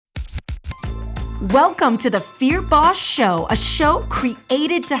Welcome to the Fear Boss Show, a show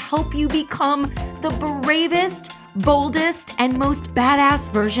created to help you become the bravest, boldest, and most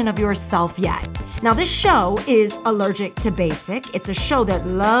badass version of yourself yet. Now, this show is allergic to basic. It's a show that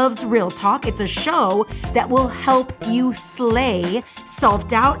loves real talk. It's a show that will help you slay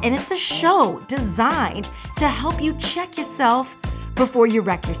self-doubt, and it's a show designed to help you check yourself before you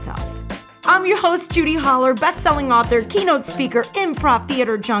wreck yourself. I'm your host, Judy Holler, best-selling author, keynote speaker, improv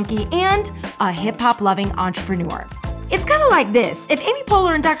theater junkie, and a hip-hop loving entrepreneur. It's kind of like this. If Amy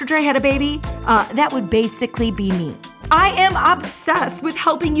Poehler and Dr. Dre had a baby, that would basically be me. I am obsessed with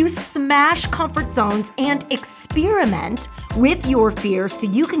helping you smash comfort zones and experiment with your fears so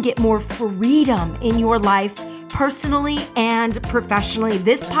you can get more freedom in your life personally and professionally.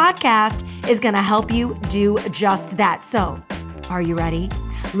 This podcast is going to help you do just that. So, are you ready?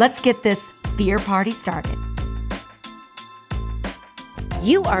 Let's get this fear party started.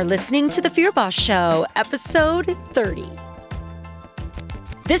 You are listening to The Fear Boss Show, episode 30.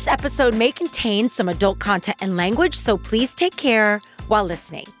 This episode may contain some adult content and language, so please take care while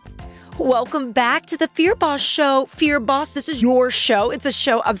listening. Welcome back to The Fear Boss Show. Fear Boss, this is your show. It's a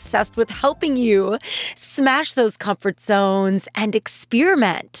show obsessed with helping you smash those comfort zones and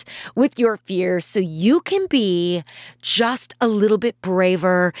experiment with your fears so you can be just a little bit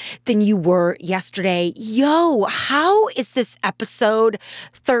braver than you were yesterday. Yo, how is this episode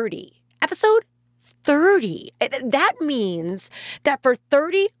 30? Episode 30. That means that for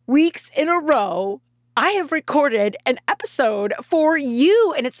 30 weeks in a row, I have recorded an episode for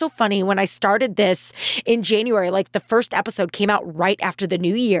you. And it's so funny, when I started this in January, like the first episode came out right after the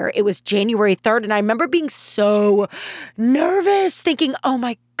new year. It was January 3rd. And I remember being so nervous, thinking, oh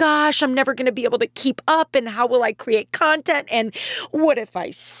my gosh, I'm never going to be able to keep up. And how will I create content? And what if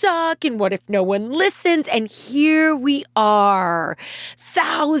I suck? And what if no one listens? And here we are,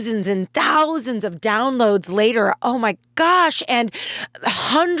 thousands and thousands of downloads later. Oh my gosh. And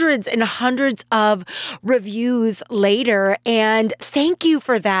hundreds and hundreds of reviews later. And thank you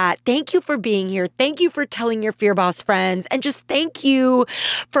for that. Thank you for being here. Thank you for telling your Fear Boss friends. And just thank you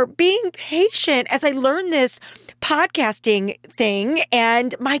for being patient as I learn this podcasting thing.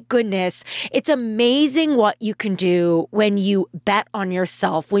 And my goodness, it's amazing what you can do when you bet on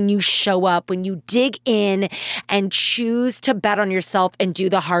yourself, when you show up, when you dig in and choose to bet on yourself and do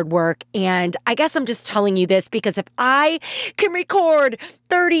the hard work. And I guess I'm just telling you this because if I can record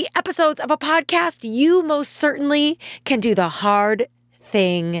 30 episodes of a podcast, you most certainly can do the hard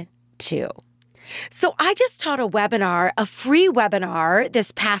thing too. So I just taught a free webinar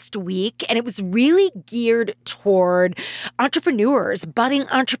this past week, and it was really geared toward entrepreneurs, budding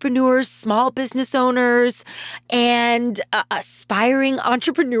entrepreneurs, small business owners, and aspiring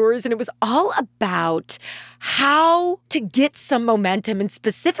entrepreneurs. And it was all about how to get some momentum. And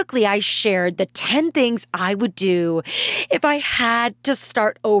specifically, I shared the 10 things I would do if I had to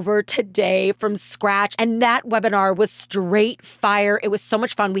start over today from scratch. And that webinar was straight fire. It was so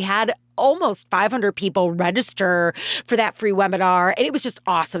much fun. We had almost 500 people register for that free webinar, and it was just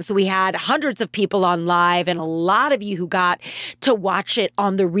awesome. So we had hundreds of people on live and a lot of you who got to watch it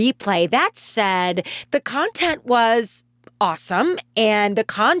on the replay. That said, the content was awesome, and the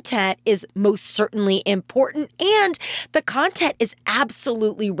content is most certainly important, and the content is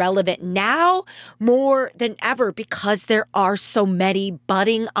absolutely relevant now more than ever because there are so many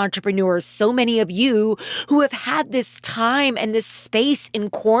budding entrepreneurs, so many of you who have had this time and this space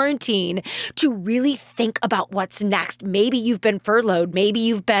in quarantine to really think about what's next. Maybe you've been furloughed, maybe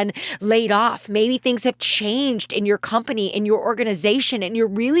you've been laid off, maybe things have changed in your company, in your organization, and you're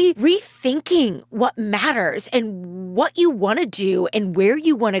really rethinking what matters and what you want to do and where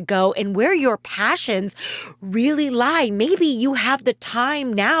you want to go and where your passions really lie. Maybe you have the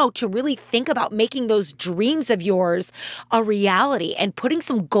time now to really think about making those dreams of yours a reality and putting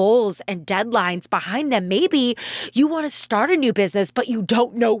some goals and deadlines behind them. Maybe you want to start a new business, but you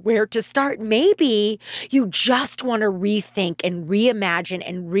don't know where to start. Maybe you just want to rethink and reimagine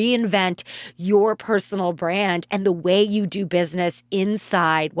and reinvent your personal brand and the way you do business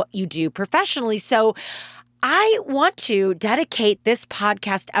inside what you do professionally. So I want to dedicate this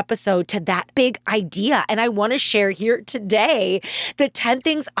podcast episode to that big idea. And I want to share here today the 10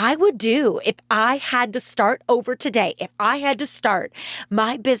 things I would do if I had to start over today. If I had to start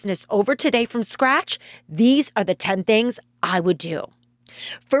my business over today from scratch, these are the 10 things I would do.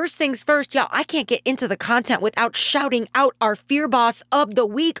 First things first, y'all, I can't get into the content without shouting out our Fear Boss of the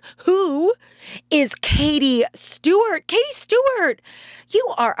Week, who is Katie Stewart. Katie Stewart,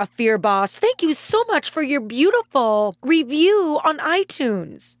 you are a Fear Boss. Thank you so much for your beautiful review on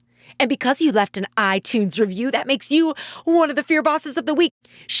iTunes. And because you left an iTunes review, that makes you one of the Fear Bosses of the Week.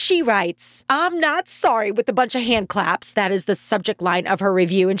 She writes, "I'm not sorry," with a bunch of hand claps. That is the subject line of her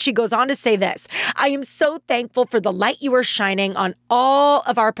review. And she goes on to say this: "I am so thankful for the light you are shining on all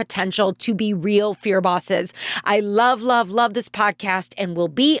of our potential to be real Fear Bosses. I love, love, love this podcast and will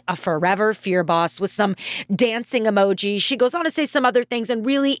be a forever Fear Boss," with some dancing emoji. She goes on to say some other things. And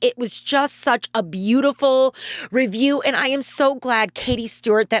really, it was just such a beautiful review. And I am so glad, Katie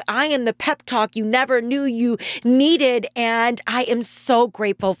Stewart, that I am the pep talk you never knew you needed. And I am so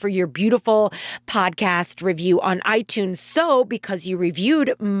grateful for your beautiful podcast review on iTunes. So because you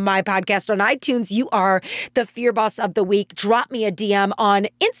reviewed my podcast on iTunes, you are the Fear Boss of the Week. Drop me a DM on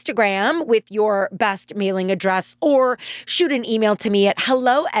Instagram with your best mailing address, or shoot an email to me at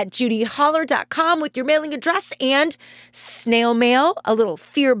hello@judyholler.com with your mailing address, and snail mail, a little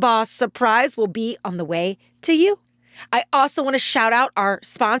Fear Boss surprise will be on the way to you. I also want to shout out our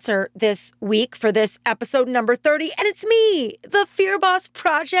sponsor this week for this episode number 30, and it's me, the Fear Boss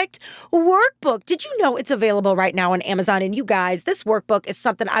Project Workbook. Did you know it's available right now on Amazon? And you guys, this workbook is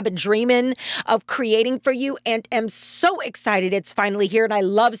something I've been dreaming of creating for you, and am so excited it's finally here. And I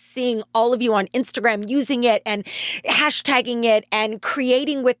love seeing all of you on Instagram using it and hashtagging it and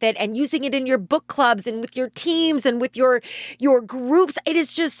creating with it and using it in your book clubs and with your teams and with your groups. It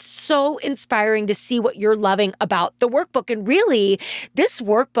is just so inspiring to see what you're loving about the workbook. And really, this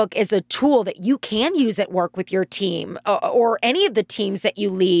workbook is a tool that you can use at work with your team or any of the teams that you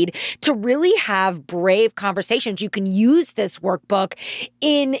lead to really have brave conversations. You can use this workbook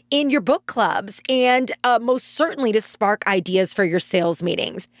in your book clubs, and most certainly to spark ideas for your sales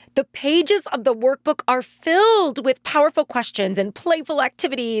meetings. The pages of the workbook are filled with powerful questions and playful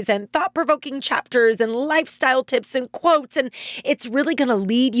activities and thought-provoking chapters and lifestyle tips and quotes. And it's really going to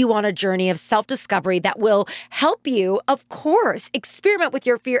lead you on a journey of self-discovery that will help you, of course, experiment with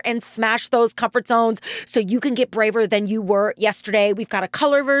your fear and smash those comfort zones so you can get braver than you were yesterday. We've got a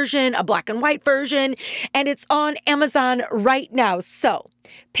color version, a black and white version, and it's on Amazon right now. So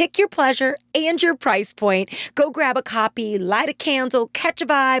pick your pleasure and your price point. Go grab a copy, light a candle, catch a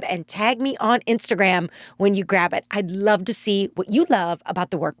vibe, and tag me on Instagram when you grab it. I'd love to see what you love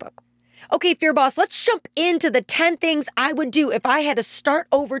about the workbook. Okay, Fear Boss, let's jump into the 10 things I would do if I had to start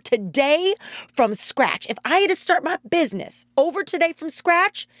over today from scratch. If I had to start my business over today from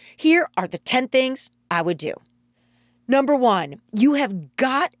scratch, here are the 10 things I would do. Number 1, you have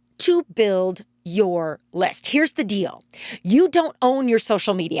got to build your list. Here's the deal. You don't own your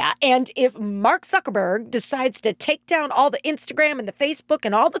social media. And if Mark Zuckerberg decides to take down all the Instagram and the Facebook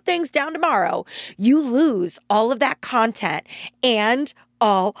and all the things down tomorrow, you lose all of that content and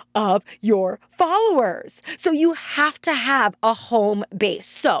all of your followers. So you have to have a home base.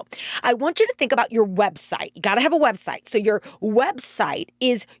 So I want you to think about your website. You got to have a website. So your website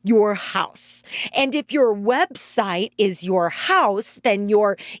is your house. And if your website is your house, then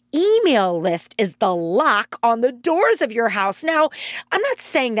your email list is the lock on the doors of your house. Now, I'm not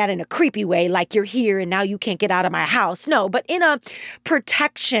saying that in a creepy way, like you're here and now you can't get out of my house. No, but in a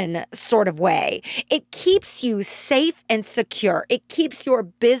protection sort of way. It keeps you safe and secure. It keeps your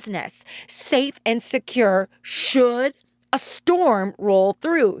business safe and secure should a storm roll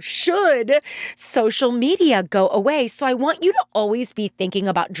through, should social media go away. So I want you to always be thinking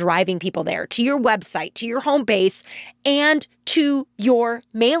about driving people there, to your website, to your home base, and to your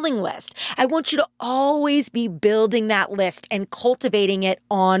mailing list. I want you to always be building that list and cultivating it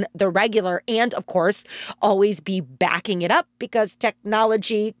on the regular. And of course, always be backing it up because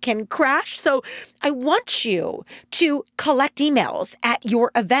technology can crash. So I want you to collect emails at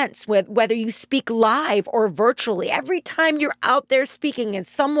your events, with whether you speak live or virtually. Every time you're out there speaking and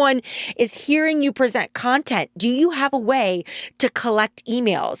someone is hearing you present content, do you have a way to collect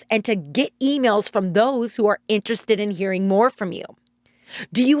emails and to get emails from those who are interested in hearing more from you?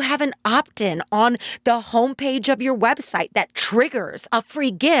 Do you have an opt-in on the homepage of your website that triggers a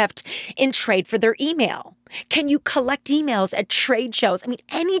free gift in trade for their email? Can you collect emails at trade shows? I mean,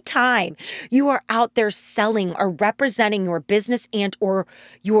 anytime you are out there selling or representing your business and or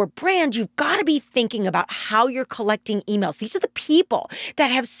your brand, you've got to be thinking about how you're collecting emails. These are the people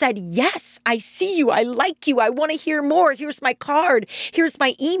that have said, yes, I see you. I like you. I want to hear more. Here's my card. Here's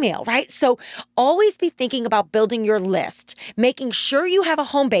my email, right? So always be thinking about building your list, making sure you have a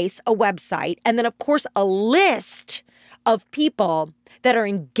home base, a website, and then of course, a list of people that are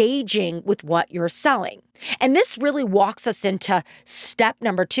engaging with what you're selling. And this really walks us into tip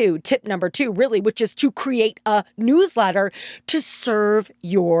number two, really, which is to create a newsletter to serve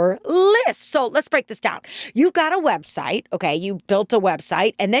your list. So let's break this down. You've got a website, okay? You built a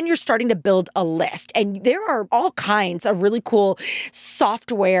website, and then you're starting to build a list. And there are all kinds of really cool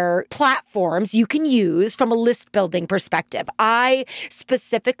software platforms you can use from a list building perspective. I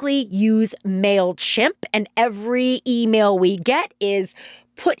specifically use MailChimp, and every email we get is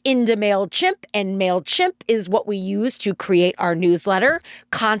put into MailChimp, and MailChimp is what we use to create our newsletter.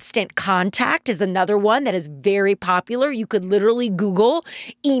 Constant Contact is another one that is very popular. You could literally Google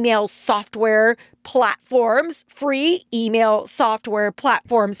email software platforms, free email software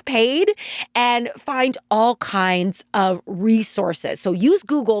platforms paid, and find all kinds of resources. So use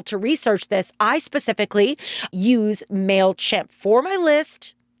Google to research this. I specifically use MailChimp for my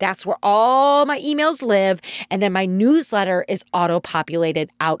list. That's where all my emails live. And then my newsletter is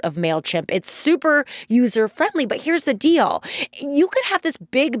auto-populated out of MailChimp. It's super user-friendly, but here's the deal. You could have this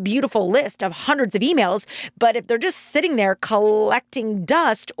big, beautiful list of hundreds of emails, but if they're just sitting there collecting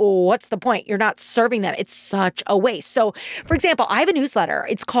dust, what's the point? You're not serving them. It's such a waste. So, for example, I have a newsletter.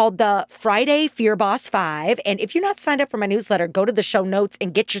 It's called the Friday Fear Boss 5. And if you're not signed up for my newsletter, go to the show notes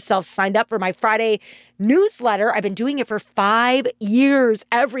and get yourself signed up for my Friday newsletter. I've been doing it for 5 years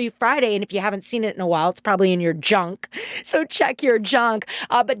every Friday. And if you haven't seen it in a while, it's probably in your junk. So check your junk.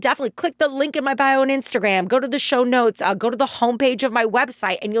 But definitely click the link in my bio on Instagram. Go to the show notes. Go to the homepage of my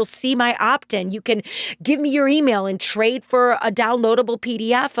website and you'll see my opt-in. You can give me your email and trade for a downloadable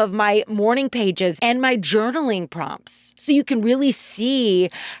PDF of my morning pages and my journaling prompts. So you can really see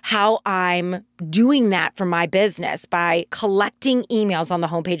how I'm doing that for my business by collecting emails on the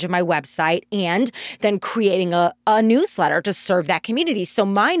homepage of my website and then creating a newsletter to serve that community. So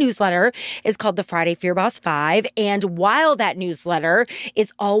my newsletter is called the Friday Fear Boss 5. And while that newsletter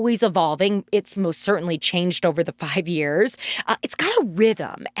is always evolving, it's most certainly changed over the 5 years. It's got a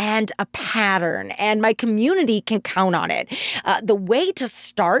rhythm and a pattern, and my community can count on it. The way to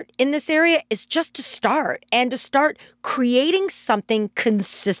start in this area is just to start and to start creating something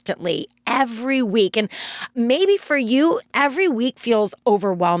consistently every week. And maybe for you, every week feels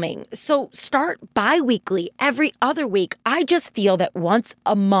overwhelming. So start bi-weekly, every other week. I just feel that once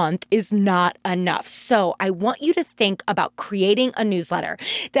a month is not enough. So I want you to think about creating a newsletter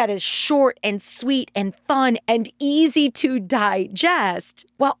that is short and sweet and fun and easy to digest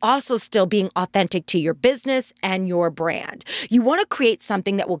while also still being authentic to your business and your brand. You want to create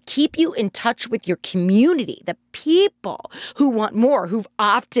something that will keep you in touch with your community, the people who want more, who've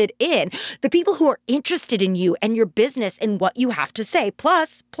opted in, the people who are interested in you and your business and what you have to say.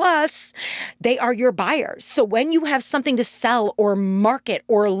 Plus, they are your buyers. So when you have something to sell or market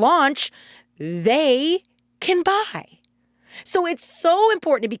or launch, they can buy. So it's so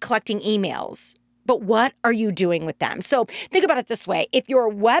important to be collecting emails. But what are you doing with them? So think about it this way. If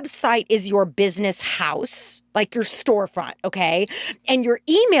your website is your business house, like your storefront, okay, and your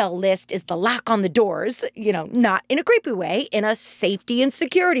email list is the lock on the doors, not in a creepy way, in a safety and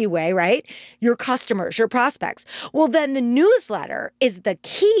security way, right? Your customers, your prospects. Well, then the newsletter is the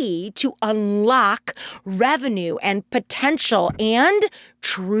key to unlock revenue and potential and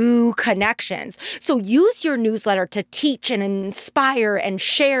true connections. So use your newsletter to teach and inspire and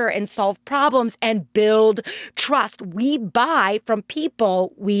share and solve problems and build trust. We buy from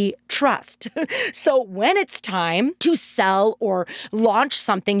people we trust. So when it's time to sell or launch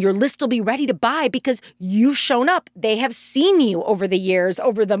something, your list will be ready to buy because you've shown up. They have seen you over the years,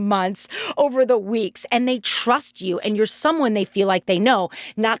 over the months, over the weeks, and they trust you. And you're someone they feel like they know,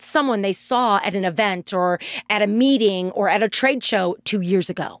 not someone they saw at an event or at a meeting or at a trade show 2 years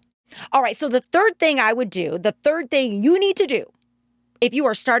ago. All right, so the third thing I would do, the third thing you need to do if you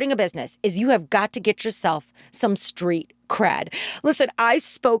are starting a business is you have got to get yourself some street cred. Listen, I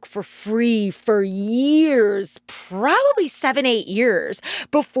spoke for free for years, probably 7-8 years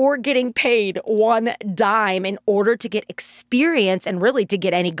before getting paid one dime in order to get experience and really to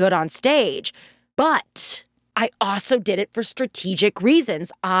get any good on stage. But I also did it for strategic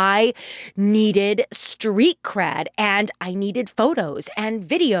reasons. I needed street cred and I needed photos and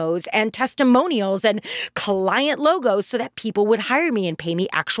videos and testimonials and client logos so that people would hire me and pay me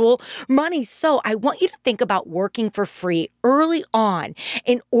actual money. So I want you to think about working for free early on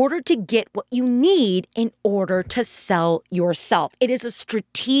in order to get what you need in order to sell yourself. It is a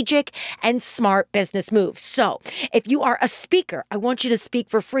strategic and smart business move. So if you are a speaker, I want you to speak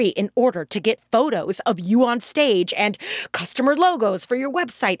for free in order to get photos of you on stage, and customer logos for your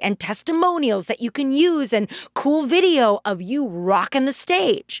website, and testimonials that you can use, and cool video of you rocking the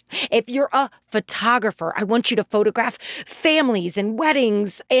stage. If you're a photographer, I want you to photograph families and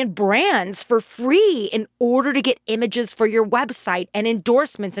weddings and brands for free in order to get images for your website and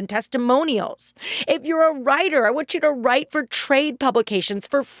endorsements and testimonials. If you're a writer, I want you to write for trade publications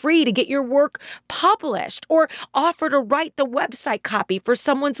for free to get your work published, or offer to write the website copy for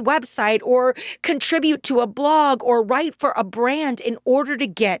someone's website, or contribute to a blog, or write for a brand in order to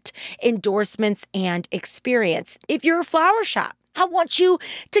get endorsements and experience. If you're a flower shop, I want you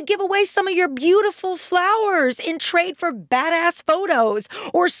to give away some of your beautiful flowers in trade for badass photos,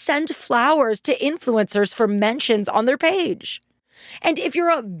 or send flowers to influencers for mentions on their page. And if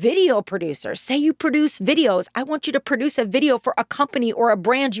you're a video producer, say you produce videos, I want you to produce a video for a company or a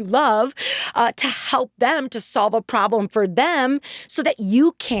brand you love to help them to solve a problem for them so that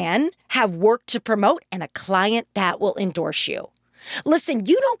you can have work to promote and a client that will endorse you. Listen,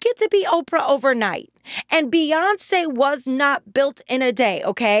 you don't get to be Oprah overnight. And Beyonce was not built in a day,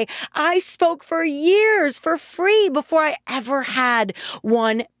 okay? I spoke for years for free before I ever had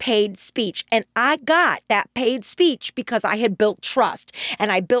one paid speech. And I got that paid speech because I had built trust.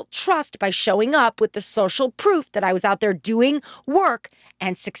 And I built trust by showing up with the social proof that I was out there doing work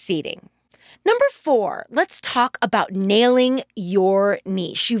and succeeding. Number 4, let's talk about nailing your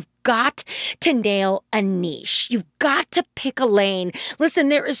niche. You've got to nail a niche. You've got to pick a lane. Listen,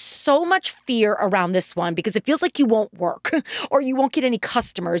 there is so much fear around this one because it feels like you won't work or you won't get any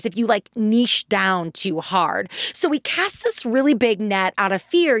customers if you niche down too hard. So we cast this really big net out of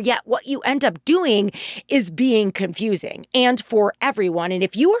fear, yet what you end up doing is being confusing and for everyone. And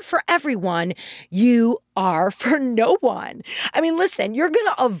if you are for everyone, you are for no one. I mean, listen, you're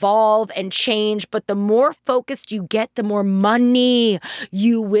going to evolve and change, but the more focused you get, the more money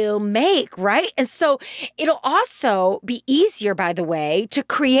you will make, right? And so it'll also be easier, by the way, to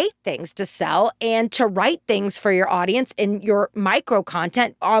create things to sell and to write things for your audience in your micro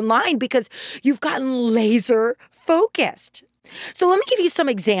content online because you've gotten laser focused. So let me give you some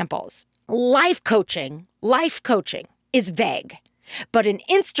examples. Life coaching is vague, but an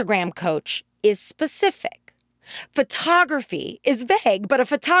Instagram coach is specific. Photography is vague, but a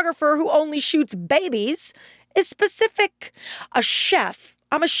photographer who only shoots babies is specific.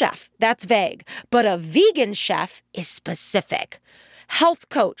 I'm a chef, that's vague, but a vegan chef is specific. Health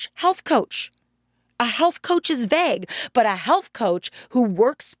coach. A health coach is vague, but a health coach who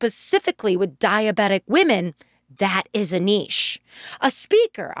works specifically with diabetic women, that is a niche. I'm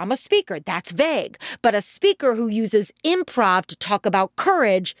a speaker, that's vague, but a speaker who uses improv to talk about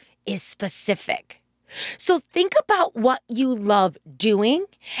courage is specific. So think about what you love doing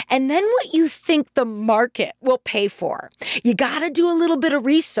and then what you think the market will pay for. You got to do a little bit of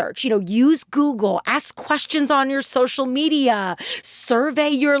research, use Google, ask questions on your social media, survey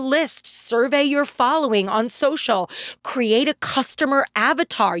your list, survey your following on social, create a customer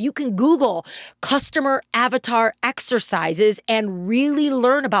avatar. You can Google customer avatar exercises and really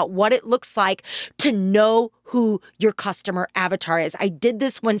learn about what it looks like to know who your customer avatar is. I did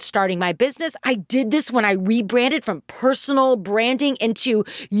this when starting my business. I did this when I rebranded from personal branding into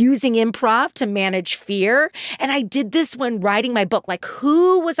using improv to manage fear. And I did this when writing my book.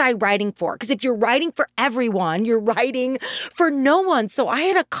 Who was I writing for? Because if you're writing for everyone, you're writing for no one. So I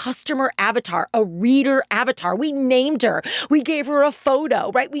had a customer avatar, a reader avatar. We named her. We gave her a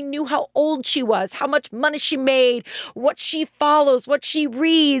photo, right? We knew how old she was, how much money she made, what she follows, what she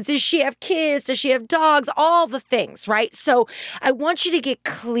reads. Does she have kids? Does she have dogs? All the things, right? So I want you to get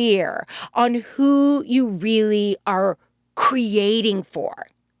clear on who you really are creating for.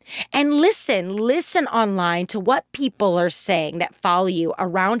 And listen online to what people are saying that follow you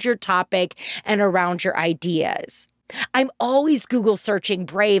around your topic and around your ideas. I'm always Google searching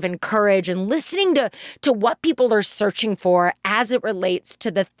brave and courage and listening to what people are searching for as it relates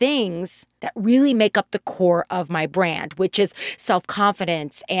to the things that really make up the core of my brand, which is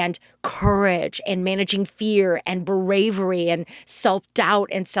self-confidence and courage and managing fear and bravery and self-doubt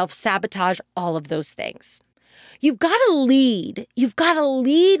and self-sabotage, all of those things. You've got to lead. You've got to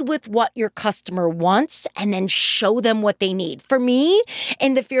lead with what your customer wants and then show them what they need. For me,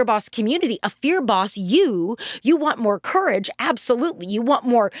 in the Fear Boss community, a fear boss, you want more courage. Absolutely. You want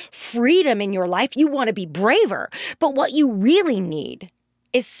more freedom in your life. You want to be braver. But what you really need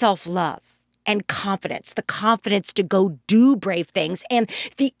is self-love and confidence, the confidence to go do brave things and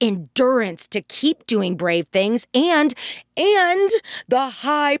the endurance to keep doing brave things and and the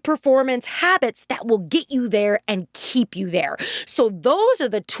high performance habits that will get you there and keep you there. So those are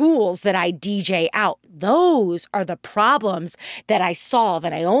the tools that I DJ out. Those are the problems that I solve.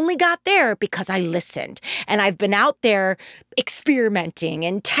 And I only got there because I listened. And I've been out there experimenting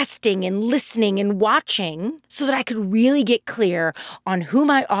and testing and listening and watching so that I could really get clear on who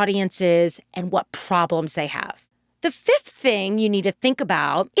my audience is and what problems they have. The fifth thing you need to think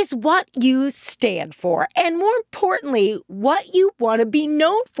about is what you stand for, and more importantly, what you want to be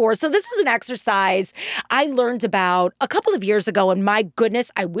known for. So this is an exercise I learned about a couple of years ago, and my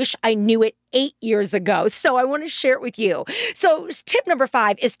goodness, I wish I knew it 8 years ago. So I want to share it with you. So tip number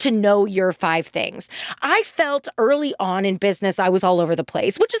 5 is to know your 5 things. I felt early on in business, I was all over the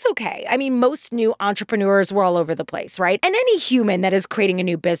place, which is okay. I mean, most new entrepreneurs were all over the place, right? And any human that is creating a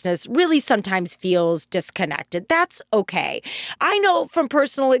new business really sometimes feels disconnected. That's okay. I know from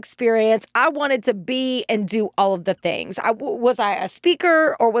personal experience, I wanted to be and do all of the things. Was I a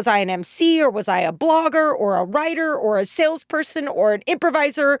speaker, or was I an MC, or was I a blogger or a writer or a salesperson or an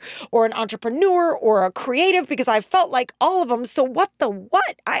improviser or an entrepreneur or a creative? Because I felt like all of them. So what?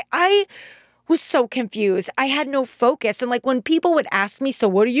 I was so confused. I had no focus. And like when people would ask me, so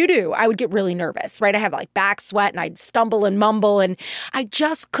what do you do? I would get really nervous, right? I have like back sweat and I'd stumble and mumble, and I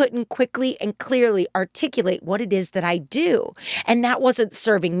just couldn't quickly and clearly articulate what it is that I do. And that wasn't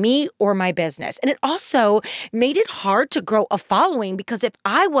serving me or my business. And it also made it hard to grow a following, because if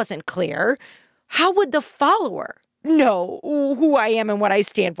I wasn't clear, how would the follower know who I am and what I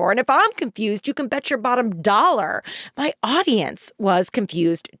stand for? And if I'm confused, you can bet your bottom dollar my audience was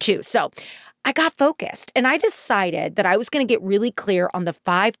confused too. So I got focused and I decided that I was going to get really clear on the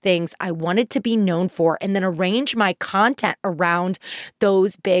 5 things I wanted to be known for, and then arrange my content around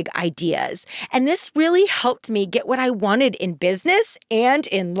those big ideas. And this really helped me get what I wanted in business and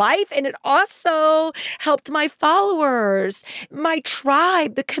in life. And it also helped my followers, my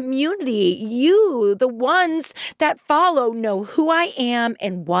tribe, the community, you, the ones that follow, know who I am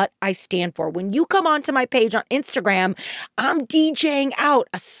and what I stand for. When you come onto my page on Instagram, I'm DJing out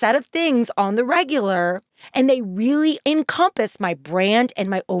a set of things on the regular, and they really encompass my brand and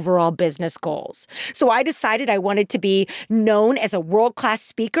my overall business goals. So I decided I wanted to be known as a world-class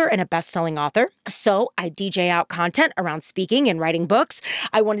speaker and a best-selling author. So I DJ out content around speaking and writing books.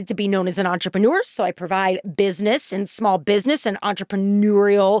 I wanted to be known as an entrepreneur, so I provide business and small business and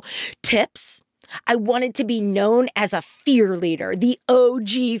entrepreneurial tips. I wanted to be known as a fear leader, the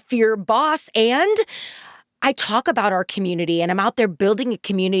OG fear boss, and I talk about our community, and I'm out there building a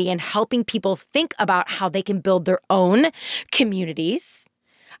community and helping people think about how they can build their own communities.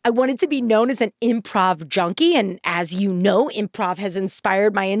 I wanted to be known as an improv junkie. And as you know, improv has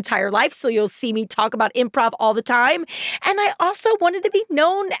inspired my entire life. So you'll see me talk about improv all the time. And I also wanted to be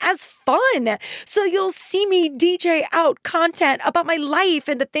known as fun. So you'll see me DJ out content about my life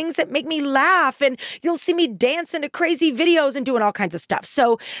and the things that make me laugh. And you'll see me dance into crazy videos and doing all kinds of stuff.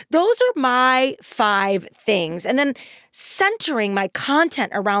 So those are my 5 things. And then centering my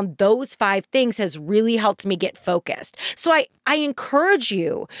content around those 5 things has really helped me get focused. So I encourage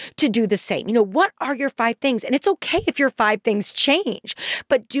you to do the same. You know, what are your 5 things? And it's okay if your 5 things change,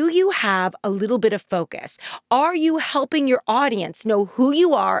 but do you have a little bit of focus? Are you helping your audience know who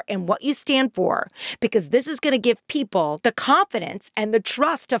you are and what you stand for? Because this is going to give people the confidence and the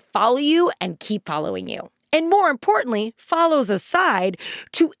trust to follow you and keep following you. And more importantly, follows aside,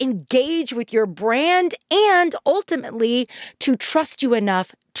 to engage with your brand and ultimately to trust you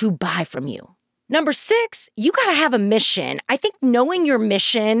enough to buy from you. Number 6, you got to have a mission. I think knowing your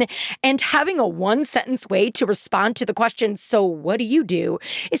mission and having a 1-sentence way to respond to the question, so what do you do,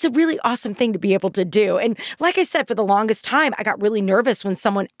 is a really awesome thing to be able to do. And like I said, for the longest time, I got really nervous when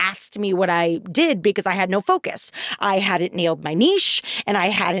someone asked me what I did because I had no focus. I hadn't nailed my niche, and I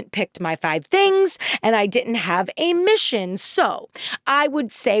hadn't picked my 5 things, and I didn't have a mission. So I would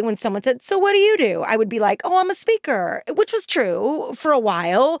say when someone said, so what do you do? I would be like, oh, I'm a speaker, which was true for a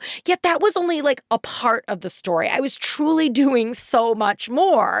while. Yet that was only like a part of the story. I was truly doing so much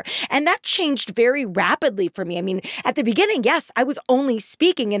more. And that changed very rapidly for me. I mean, at the beginning, yes, I was only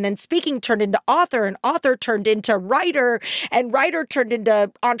speaking, and then speaking turned into author, and author turned into writer, and writer turned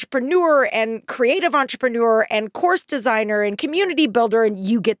into entrepreneur and creative entrepreneur and course designer and community builder, and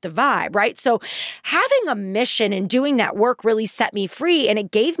you get the vibe, right? So having a mission and doing that work really set me free, and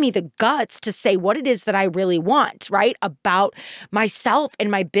it gave me the guts to say what it is that I really want, right? About myself and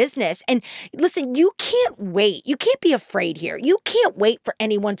my business. And listen, listen, you can't wait. You can't be afraid here. You can't wait for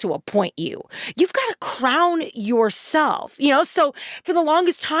anyone to appoint you. You've got to crown yourself, So for the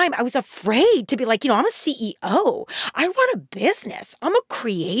longest time, I was afraid to be like, I'm a CEO. I run a business. I'm a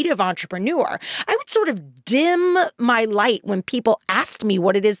creative entrepreneur. I would sort of dim my light when people asked me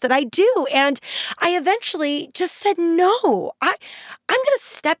what it is that I do. And I eventually just said, no, I'm going to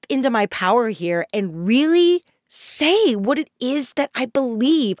step into my power here and really say what it is that I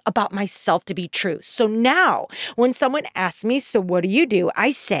believe about myself to be true. So now when someone asks me, so what do? I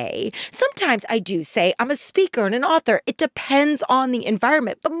say, sometimes I do say I'm a speaker and an author. It depends on the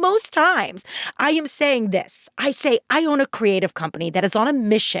environment. But most times I am saying this. I say I own a creative company that is on a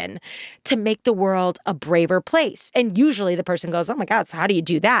mission to make the world a braver place. And usually the person goes, oh my God, so how do you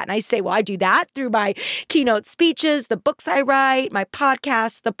do that? And I say, well, I do that through my keynote speeches, the books I write, my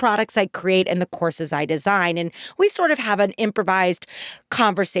podcasts, the products I create, and the courses I design. And we sort of have an improvised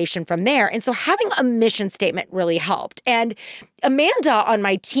conversation from there. And so having a mission statement really helped. And Amanda on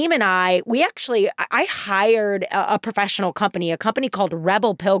my team and I hired a professional company, a company called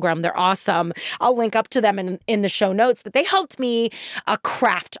Rebel Pilgrim. They're awesome. I'll link up to them in the show notes, but they helped me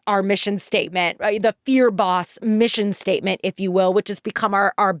craft our mission statement, right? The Fear Boss mission statement, if you will, which has become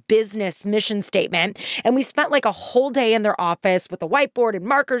our business mission statement. And we spent like a whole day in their office with a whiteboard and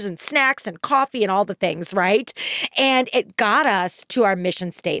markers and snacks and coffee and all the things, right? And it got us to our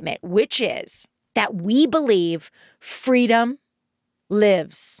mission statement, which is that we believe freedom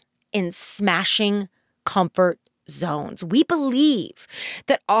lives in smashing comfort zones. We believe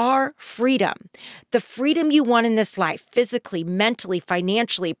that our freedom, the freedom you want in this life, physically, mentally,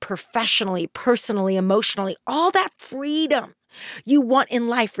 financially, professionally, personally, emotionally, all that freedom you want in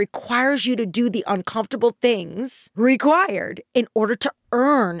life requires you to do the uncomfortable things required in order to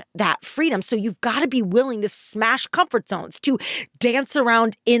earn that freedom. So you've got to be willing to smash comfort zones, to dance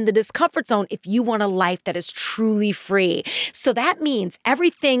around in the discomfort zone if you want a life that is truly free. So that means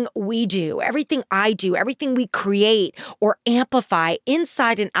everything we do, everything I do, everything we create or amplify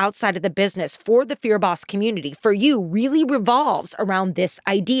inside and outside of the business for the Fear Boss community, for you, really revolves around this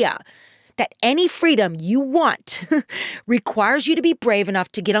idea that any freedom you want requires you to be brave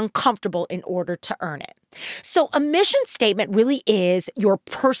enough to get uncomfortable in order to earn it. So a mission statement really is your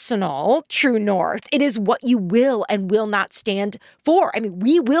personal true north. It is what you will and will not stand for. I mean,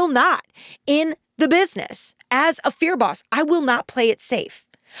 we will not in the business. As a Fear Boss, I will not play it safe.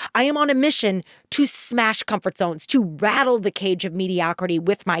 I am on a mission to smash comfort zones, to rattle the cage of mediocrity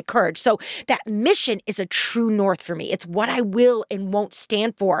with my courage. So that mission is a true north for me. It's what I will and won't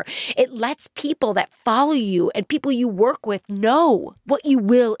stand for. It lets people that follow you and people you work with know what you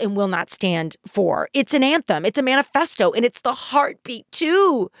will and will not stand for. It's an anthem, it's a manifesto, and it's the heartbeat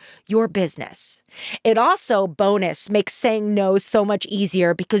to your business. It also, bonus, makes saying no so much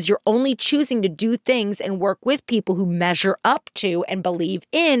easier because you're only choosing to do things and work with people who measure up to and believe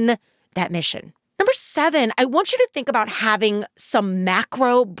in that mission. Number 7, I want you to think about having some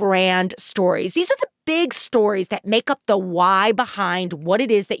macro brand stories. These are the big stories that make up the why behind what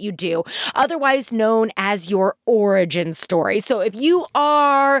it is that you do, otherwise known as your origin story. So if you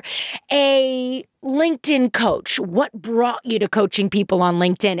are a LinkedIn coach, what brought you to coaching people on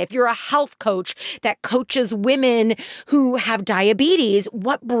LinkedIn? If you're a health coach that coaches women who have diabetes,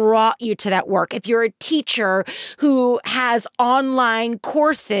 what brought you to that work? If you're a teacher who has online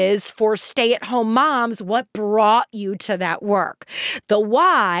courses for stay-at-home moms, what brought you to that work? The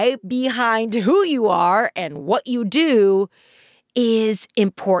why behind who you are and what you do is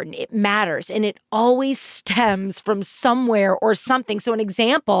important. It matters. And it always stems from somewhere or something. So an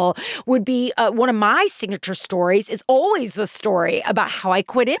example would be one of my signature stories is always the story about how I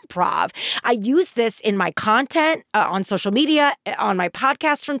quit improv. I use this in my content on social media, on my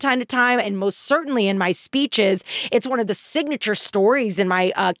podcast from time to time, and most certainly in my speeches. It's one of the signature stories in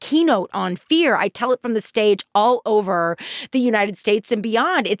my keynote on fear. I tell it from the stage all over the United States and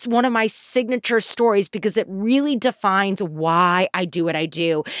beyond. It's one of my signature stories because it really defines why I do what I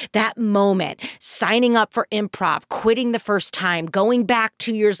do. That moment, signing up for improv, quitting the first time, going back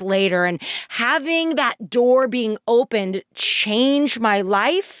 2 years later, and having that door being opened change my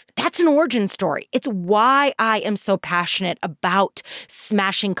life. That's an origin story. It's why I am so passionate about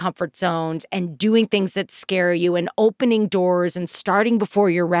smashing comfort zones and doing things that scare you and opening doors and starting before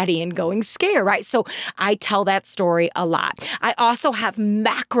you're ready and going scared, right? So I tell that story a lot. I also have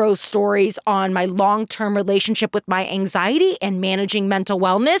macro stories on my long-term relationship with my anxiety and and managing mental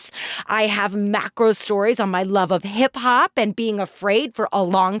wellness. I have macro stories on my love of hip hop and being afraid for a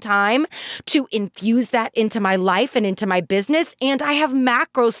long time to infuse that into my life and into my business. And I have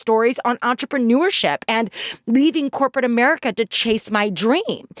macro stories on entrepreneurship and leaving corporate America to chase my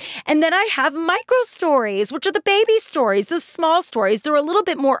dream. And then I have micro stories, which are the baby stories, the small stories. They're a little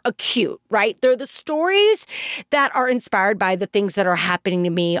bit more acute, right? They're the stories that are inspired by the things that are happening to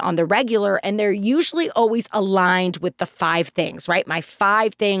me on the regular. And they're usually always aligned with the 5 things, right? My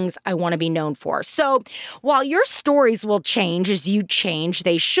 5 things I want to be known for. So while your stories will change as you change,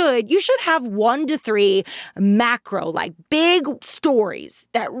 you should have 1 to 3 macro, like big stories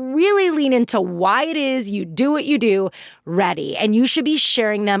that really lean into why it is you do what you do ready. And you should be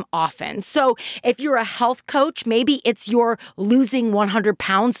sharing them often. So if you're a health coach, maybe it's your losing 100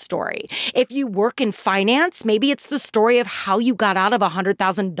 pounds story. If you work in finance, maybe it's the story of how you got out of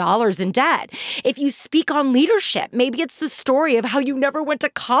 $100,000 in debt. If you speak on leadership, maybe it's the story of how you never went to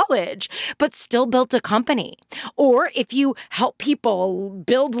college, but still built a company. Or if you help people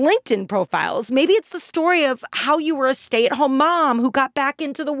build LinkedIn profiles, maybe it's the story of how you were a stay-at-home mom who got back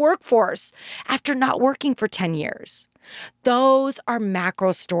into the workforce after not working for 10 years. Those are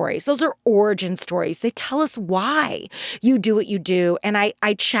macro stories. Those are origin stories. They tell us why you do what you do. And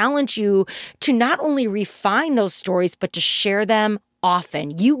I challenge you to not only refine those stories, but to share them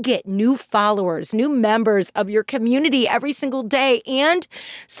often. You get new followers, new members of your community every single day. And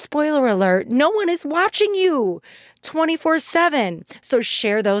spoiler alert, no one is watching you 24/7. So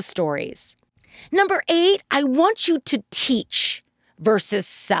share those stories. Number 8, I want you to teach versus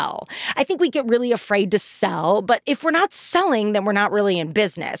sell. I think we get really afraid to sell, but if we're not selling, then we're not really in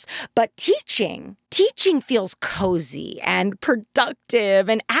business. But teaching feels cozy and productive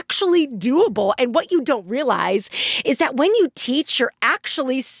and actually doable. And what you don't realize is that when you teach, you're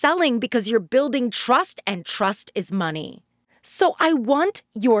actually selling because you're building trust, and trust is money. So I want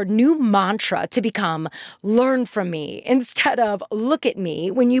your new mantra to become learn from me instead of look at me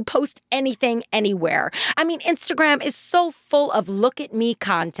when you post anything anywhere. I mean, Instagram is so full of look at me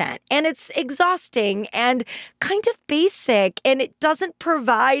content, and it's exhausting and kind of basic, and it doesn't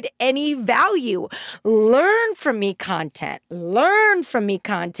provide any value. Learn from me content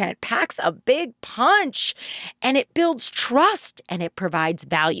packs a big punch, and it builds trust, and it provides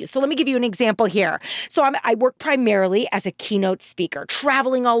value. So let me give you an example here. So I work primarily as a keynote speaker,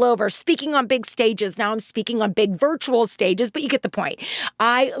 traveling all over, speaking on big stages. Now I'm speaking on big virtual stages, but you get the point.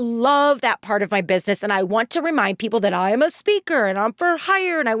 I love that part of my business, and I want to remind people that I am a speaker and I'm for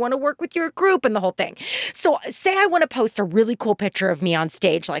hire and I want to work with your group and the whole thing. So say I want to post a really cool picture of me on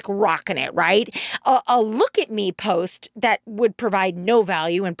stage, like rocking it, right? A look at me post that would provide no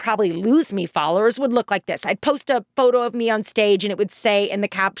value and probably lose me followers would look like this. I'd post a photo of me on stage and it would say in the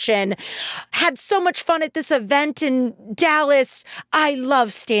caption, had so much fun at this event in Dallas. I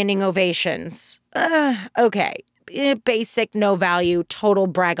love standing ovations. Okay. Basic, no value, total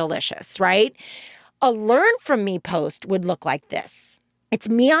braggalicious, right? A learn from me post would look like this. It's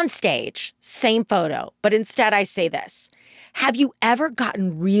me on stage, same photo, but instead I say this. Have you ever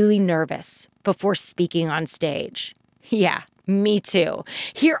gotten really nervous before speaking on stage? Yeah, me too.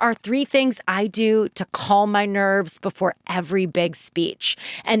 Here are 3 things I do to calm my nerves before every big speech.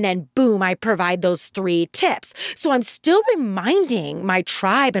 And then boom, I provide those 3 tips. So I'm still reminding my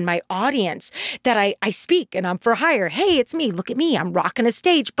tribe and my audience that I speak and I'm for hire. Hey, it's me. Look at me. I'm rocking a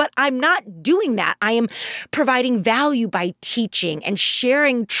stage. But I'm not doing that. I am providing value by teaching and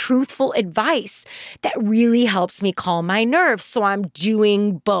sharing truthful advice that really helps me calm my nerves. So I'm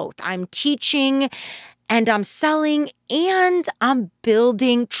doing both. I'm teaching and I'm selling, and I'm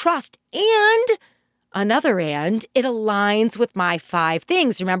building trust. And it aligns with my 5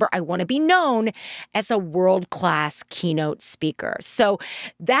 things. Remember, I want to be known as a world-class keynote speaker. So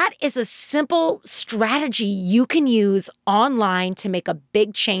that is a simple strategy you can use online to make a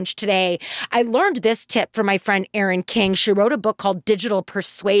big change today. I learned this tip from my friend Erin King. She wrote a book called Digital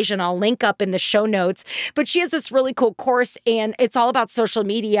Persuasion. I'll link up in the show notes. But she has this really cool course, and it's all about social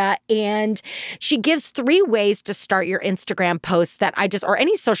media. And she gives 3 ways to start your Instagram posts or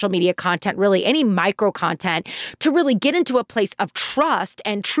any social media content, really, any micro content, to really get into a place of trust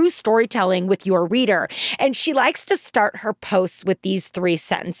and true storytelling with your reader. And she likes to start her posts with these 3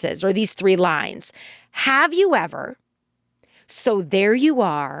 sentences or these 3 lines. Have you ever? So there you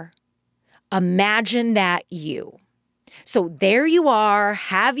are. Imagine that you. So there you are.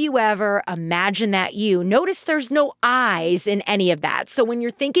 Have you ever imagined that you? Notice there's no I's in any of that. So when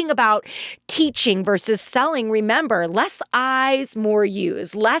you're thinking about teaching versus selling, remember, less I's, more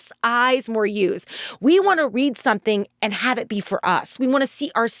U's. Less I's, more U's. We want to read something and have it be for us. We want to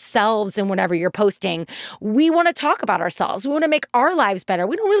see ourselves in whatever you're posting. We want to talk about ourselves. We want to make our lives better.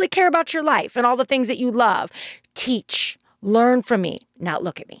 We don't really care about your life and all the things that you love. Teach, learn from me, not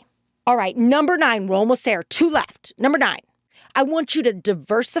look at me. All right, number 9, we're almost there. 2 left. Number 9. I want you to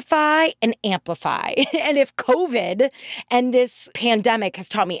diversify and amplify. And if COVID and this pandemic has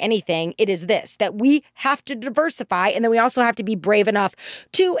taught me anything, it is this, that we have to diversify, and then we also have to be brave enough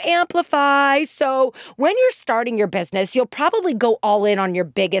to amplify. So when you're starting your business, you'll probably go all in on your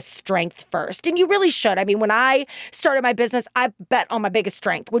biggest strength first. And you really should. I mean, when I started my business, I bet on my biggest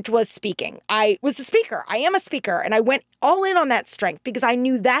strength, which was speaking. I was a speaker. I am a speaker. And I went all in on that strength because I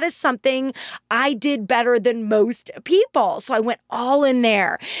knew that is something I did better than most people. So I went all in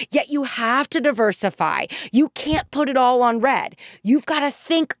there. Yet you have to diversify. You can't put it all on red. You've got to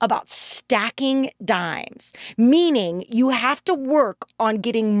think about stacking dimes, meaning you have to work on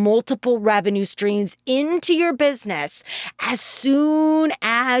getting multiple revenue streams into your business as soon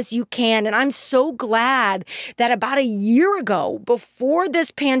as you can. And I'm so glad that about a year ago, before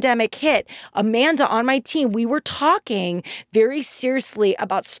this pandemic hit, Amanda on my team, we were talking very seriously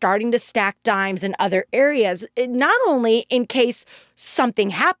about starting to stack dimes in other areas, not only in case something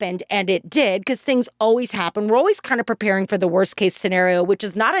happened, and it did, because things always happen. We're always kind of preparing for the worst case scenario, which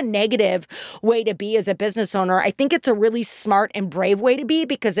is not a negative way to be as a business owner. I think it's a really smart and brave way to be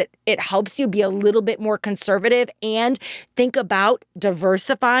because it helps you be a little bit more conservative and think about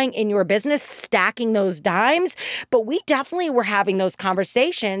diversifying in your business, stacking those dimes. But we definitely were having those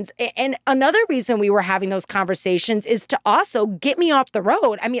conversations. And another reason we were having those conversations is to also get me off the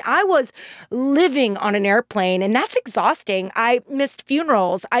road. I mean, I was living on an airplane, and that's exhausting. I missed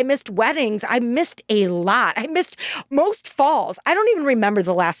funerals. I missed weddings. I missed a lot. I missed most falls. I don't even remember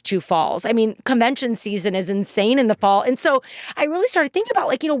the last 2 falls. I mean, convention season is insane in the fall. And so I really started thinking about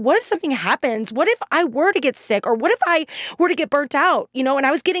what if something happens? What if I were to get sick? Or what if I were to get burnt out? And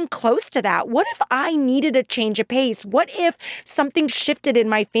I was getting close to that. What if I needed a change of pace? What if something shifted in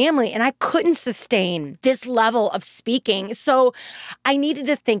my family and I couldn't sustain this level of speaking? So I needed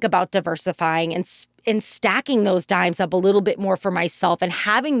to think about diversifying and stacking those dimes up a little bit more for myself and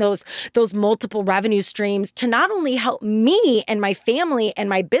having those multiple revenue streams to not only help me and my family and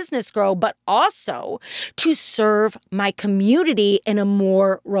my business grow, but also to serve my community in a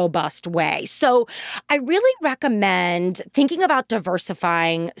more robust way. So I really recommend thinking about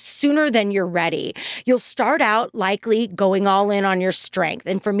diversifying sooner than you're ready. You'll start out likely going all in on your strength.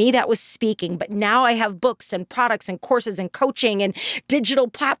 And for me, that was speaking. But now I have books and products and courses and coaching and digital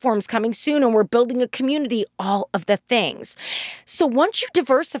platforms coming soon, and we're building a community, all of the things. So once you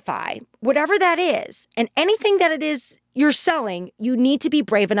diversify, whatever that is, and anything that it is you're selling, you need to be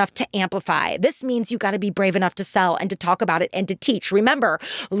brave enough to amplify. This means you got to be brave enough to sell and to talk about it and to teach. Remember,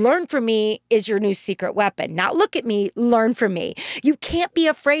 learn from me is your new secret weapon. Not look at me, learn from me. You can't be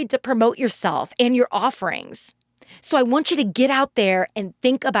afraid to promote yourself and your offerings. So I want you to get out there and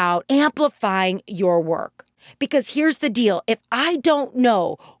think about amplifying your work. Because here's the deal. If I don't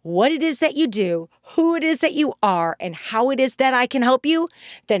know what it is that you do, who it is that you are, and how it is that I can help you,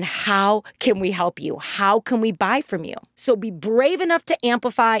 then how can we help you? How can we buy from you? So be brave enough to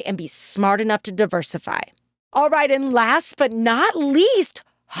amplify and be smart enough to diversify. All right, and last but not least,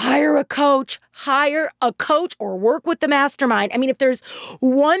 hire a coach or work with the mastermind. I mean, if there's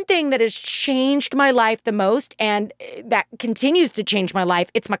one thing that has changed my life the most and that continues to change my life,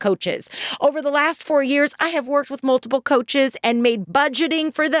 it's my coaches. Over the last 4 years, I have worked with multiple coaches and made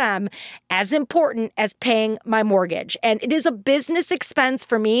budgeting for them as important as paying my mortgage. And it is a business expense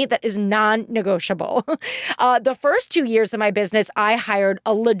for me that is non-negotiable. The first 2 years of my business, I hired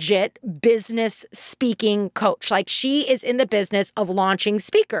a legit business speaking coach. Like, she is in the business of launching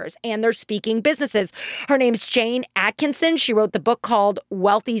speakers and their speaking businesses. Her name's Jane Atkinson. She wrote the book called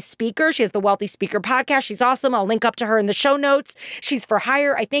Wealthy Speaker. She has the Wealthy Speaker podcast. She's awesome. I'll link up to her in the show notes. She's for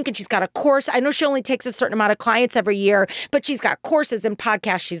hire, I think, and she's got a course. I know she only takes a certain amount of clients every year, but she's got courses and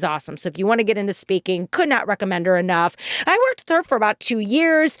podcasts. She's awesome. So if you want to get into speaking, could not recommend her enough. I worked with her for about 2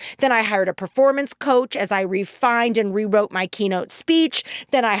 years. Then I hired a performance coach as I refined and rewrote my keynote speech.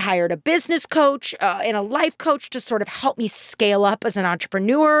 Then I hired a business coach and a life coach to sort of help me scale up as an entrepreneur.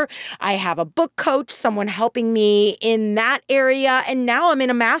 entrepreneur. I have a book coach, someone helping me in that area. And now I'm in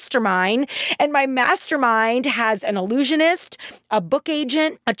a mastermind. And my mastermind has an illusionist, a book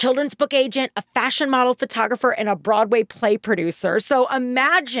agent, a children's book agent, a fashion model photographer, and a Broadway play producer. So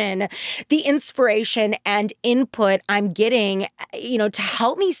imagine the inspiration and input I'm getting, to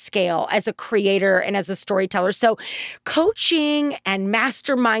help me scale as a creator and as a storyteller. So coaching and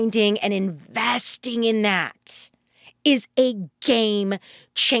masterminding and investing in that is a game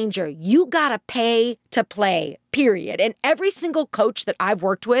changer. You gotta pay to play, period. And every single coach that I've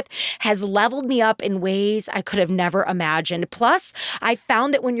worked with has leveled me up in ways I could have never imagined. Plus, I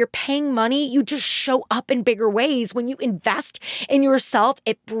found that when you're paying money, you just show up in bigger ways. When you invest in yourself,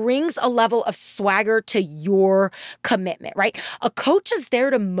 it brings a level of swagger to your commitment, right? A coach is there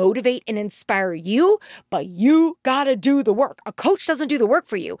to motivate and inspire you, but you gotta do the work. A coach doesn't do the work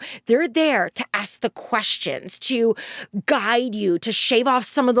for you. They're there to ask the questions, to guide you, to shave off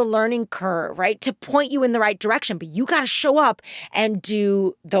some of the learning curve, right? To point you in the right direction, but you got to show up and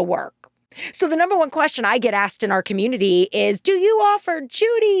do the work. So the number one question I get asked in our community is, do you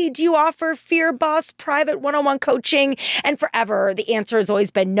offer Fear Boss private one-on-one coaching? And forever, the answer has always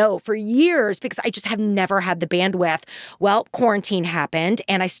been no for years because I just have never had the bandwidth. Well, quarantine happened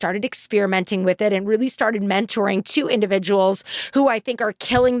and I started experimenting with it and really started mentoring 2 individuals who I think are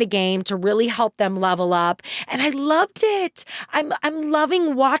killing the game to really help them level up. And I loved it. I'm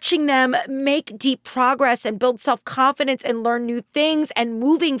loving watching them make deep progress and build self-confidence and learn new things and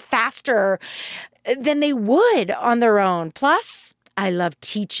moving faster than they would on their own. Plus, I love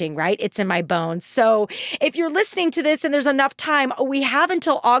teaching, right? It's in my bones. So if you're listening to this and there's enough time, we have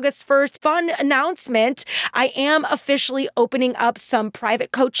until August 1st. Fun announcement. I am officially opening up some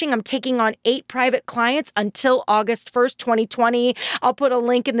private coaching. I'm taking on 8 private clients until August 1st, 2020. I'll put a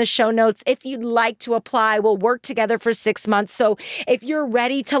link in the show notes. If you'd like to apply, we'll work together for 6 months. So if you're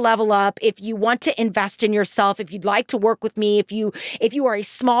ready to level up, if you want to invest in yourself, if you'd like to work with me, if you are a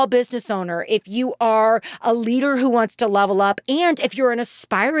small business owner, if you are a leader who wants to level up, and if you're an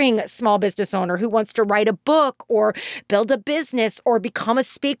aspiring small business owner who wants to write a book or build a business or become a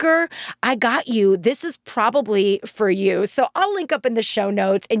speaker, I got you. This is probably for you. So I'll link up in the show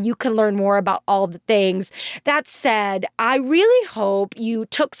notes and you can learn more about all the things. That said, I really hope you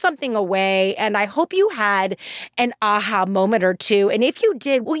took something away and I hope you had an aha moment or two. And if you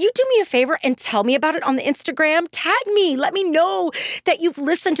did, will you do me a favor and tell me about it on the Instagram? Tag me. Let me know that you've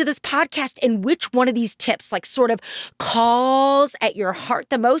listened to this podcast and which one of these tips like sort of calls at your heart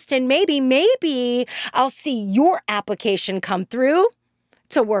the most. And maybe I'll see your application come through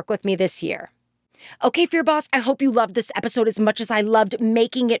to work with me this year. Okay, Fear Boss, I hope you loved this episode as much as I loved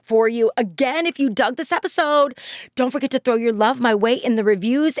making it for you. Again, if you dug this episode, don't forget to throw your love my way in the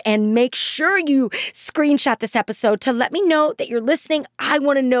reviews and make sure you screenshot this episode to let me know that you're listening. I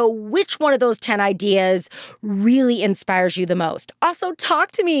want to know which one of those 10 ideas really inspires you the most. Also,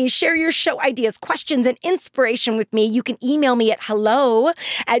 talk to me, share your show ideas, questions, and inspiration with me. You can email me at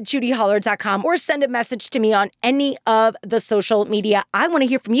hello@judyholler.com or send a message to me on any of the social media. I want to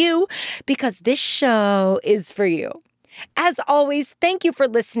hear from you because this show is for you. As always, thank you for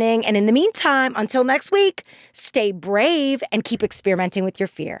listening. And in the meantime, until next week, stay brave and keep experimenting with your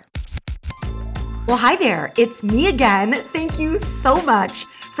fear. Well, hi there. It's me again. Thank you so much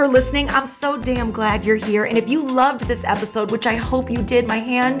for listening. I'm so damn glad you're here. And if you loved this episode, which I hope you did, my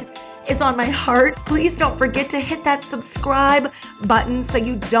hand is on my heart. Please don't forget to hit that subscribe button so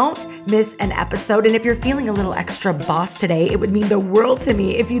you don't miss an episode. And if you're feeling a little extra boss today, it would mean the world to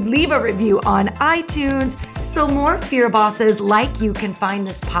me if you'd leave a review on iTunes so more fear bosses like you can find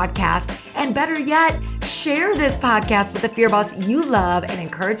this podcast. And better yet, share this podcast with a fear boss you love and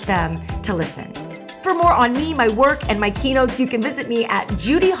encourage them to listen. For more on me, my work, and my keynotes, you can visit me at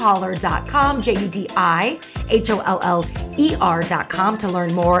judyholler.com, JUDIHOLLER.com to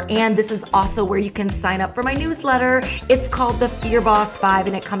learn more. And this is also where you can sign up for my newsletter. It's called The Fear Boss 5,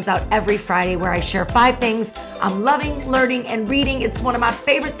 and it comes out every Friday where I share 5 things I'm loving, learning, and reading. It's one of my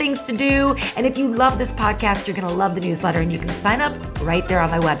favorite things to do. And if you love this podcast, you're going to love the newsletter, and you can sign up right there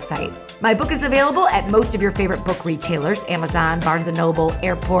on my website. My book is available at most of your favorite book retailers, Amazon, Barnes & Noble,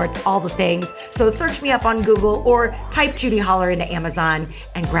 airports, all the things. So search me up on Google or type Judy Holler into Amazon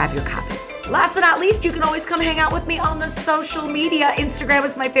and grab your copy. Last but not least, you can always come hang out with me on the social media. Instagram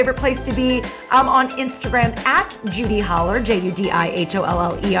is my favorite place to be. I'm on Instagram at Judy Holler,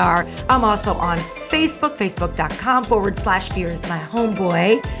 JUDIHOLLER. I'm also on Facebook, facebook.com/fear is my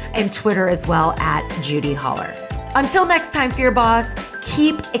homeboy, and Twitter as well at Judy Holler. Until next time, Fear Boss,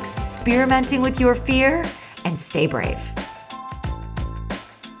 keep experimenting with your fear and stay brave.